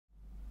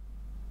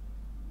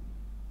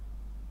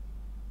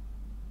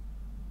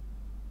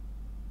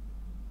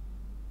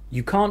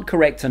You can't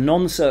correct a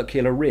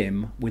non-circular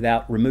rim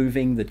without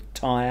removing the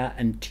tyre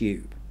and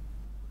tube.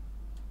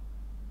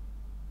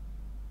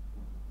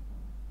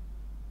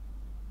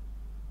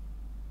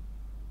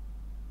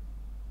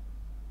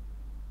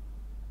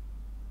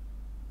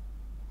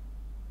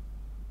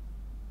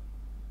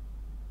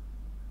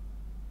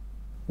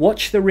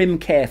 Watch the rim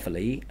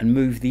carefully and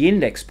move the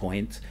index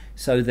point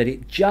so that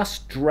it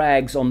just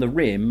drags on the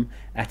rim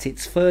at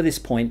its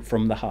furthest point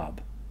from the hub.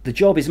 The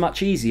job is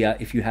much easier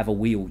if you have a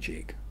wheel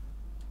jig.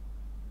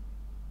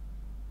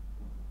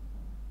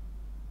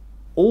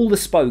 All the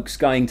spokes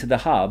going to the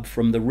hub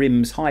from the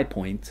rim's high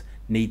point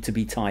need to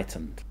be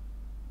tightened.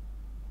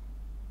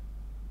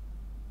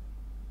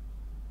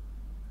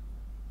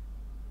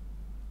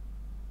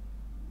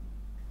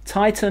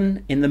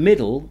 Tighten in the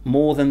middle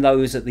more than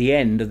those at the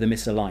end of the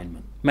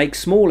misalignment. Make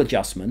small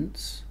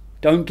adjustments.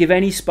 Don't give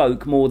any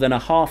spoke more than a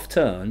half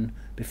turn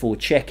before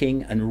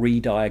checking and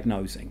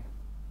re-diagnosing.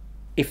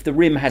 If the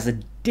rim has a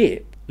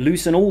dip,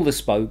 loosen all the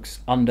spokes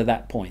under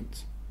that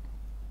point.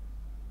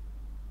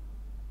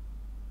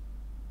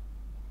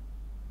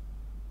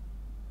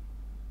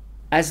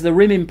 As the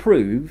rim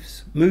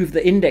improves, move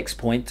the index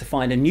point to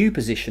find a new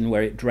position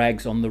where it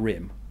drags on the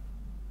rim.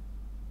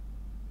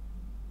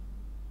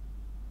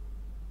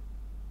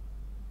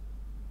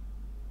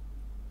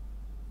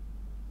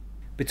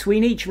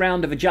 Between each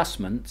round of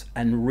adjustment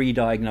and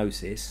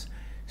re-diagnosis,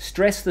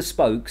 stress the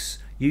spokes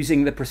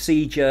using the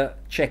procedure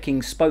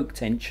checking spoke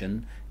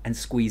tension and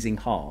squeezing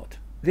hard.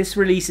 This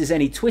releases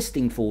any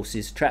twisting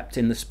forces trapped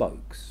in the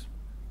spokes.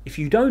 If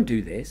you don't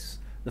do this,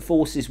 the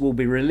forces will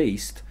be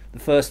released the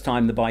first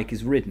time the bike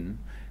is ridden,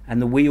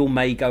 and the wheel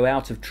may go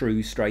out of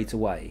true straight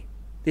away.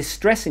 This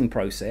stressing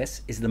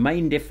process is the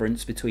main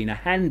difference between a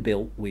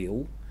hand-built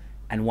wheel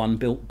and one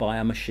built by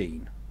a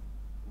machine.